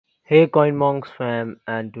Hey Coinmonks fam,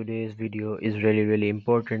 and today's video is really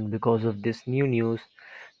important because of this new news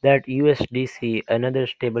that USDC, another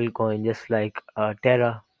stable coin just like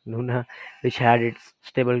Terra Luna, which had its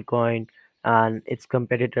stable coin and its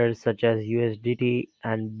competitors such as USDT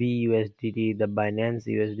and BUSDT, the Binance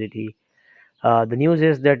USDT. The news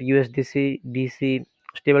is that USDC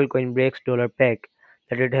stablecoin breaks dollar peg,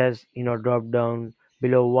 that it has dropped down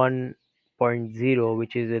below 1.0,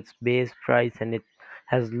 which is its base price, and it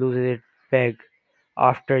has lost its peg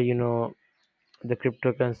after the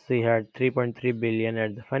cryptocurrency had 3.3 billion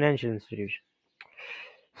at the financial institution.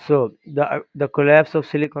 So the collapse of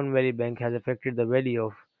Silicon Valley Bank has affected the value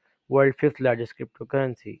of world fifth largest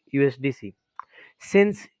cryptocurrency USDC.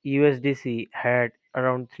 Since USDC had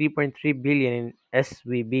around 3.3 billion in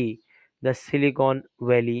SVB, the Silicon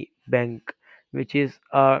Valley Bank, which is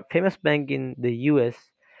a famous bank in the US,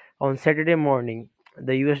 on Saturday morning,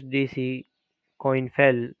 the USDC coin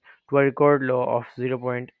fell to a record low of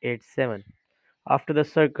 0.87. After the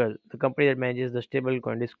Circle, the company that manages the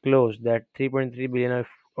stablecoin, disclosed that 3.3 billion of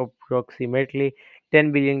approximately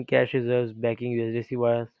 10 billion cash reserves backing USDC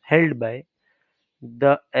was held by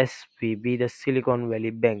the SVB, the Silicon Valley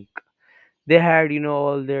Bank. They had,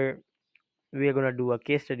 all their, we are gonna do a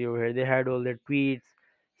case study over here. They had all their tweets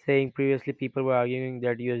saying previously people were arguing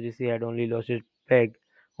that USDC had only lost its peg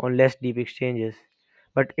on less deep exchanges,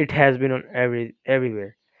 but it has been on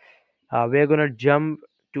everywhere. We're gonna jump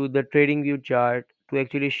to the trading view chart to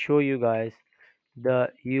actually show you guys the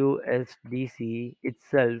USDC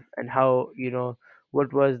itself and how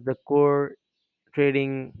what was the core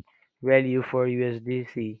trading value for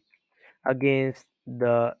USDC against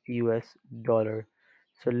the US dollar.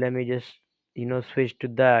 So let me just switch to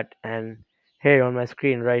that, and here on my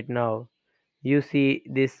screen right now you see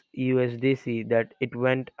this USDC that it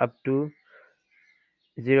went up to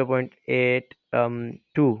 0.8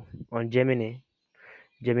 2 on Gemini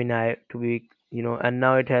to be and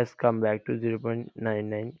now it has come back to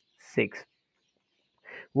 0.996.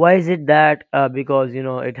 Why is it that? Because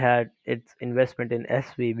it had its investment in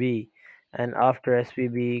SVB, and after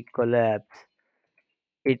SVB collapse,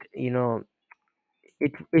 it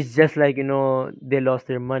it's just like they lost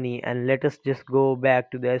their money. And let us just go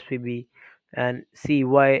back to the SVB and see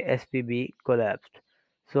why SVB collapsed.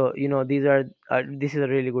 So this is a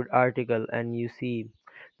really good article, and you see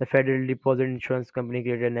the Federal Deposit Insurance Company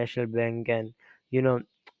created a national bank, and you know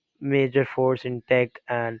major force in tech,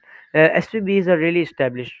 and SVB is a really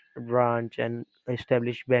established branch and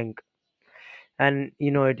established bank, and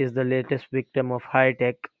it is the latest victim of high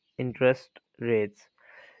tech interest rates.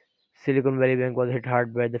 Silicon Valley Bank was hit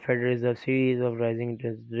hard by the Federal Reserve series of rising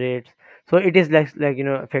interest rates. So it is like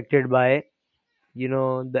affected by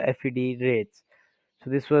the FED rates. So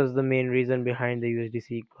this was the main reason behind the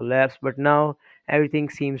USDC collapse. But now everything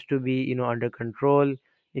seems to be under control.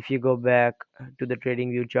 If you go back to the trading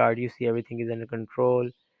view chart, you see everything is under control.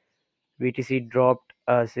 BTC dropped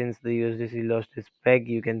since the USDC lost its peg.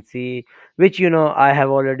 You can see, which I have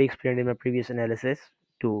already explained in my previous analysis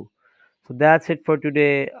too. So that's it for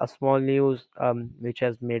today. A small news which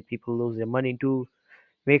has made people lose their money too.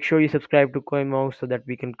 Make sure you subscribe to Coinmonks so that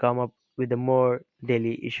we can come up with the more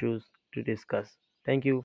daily issues to discuss. Thank you.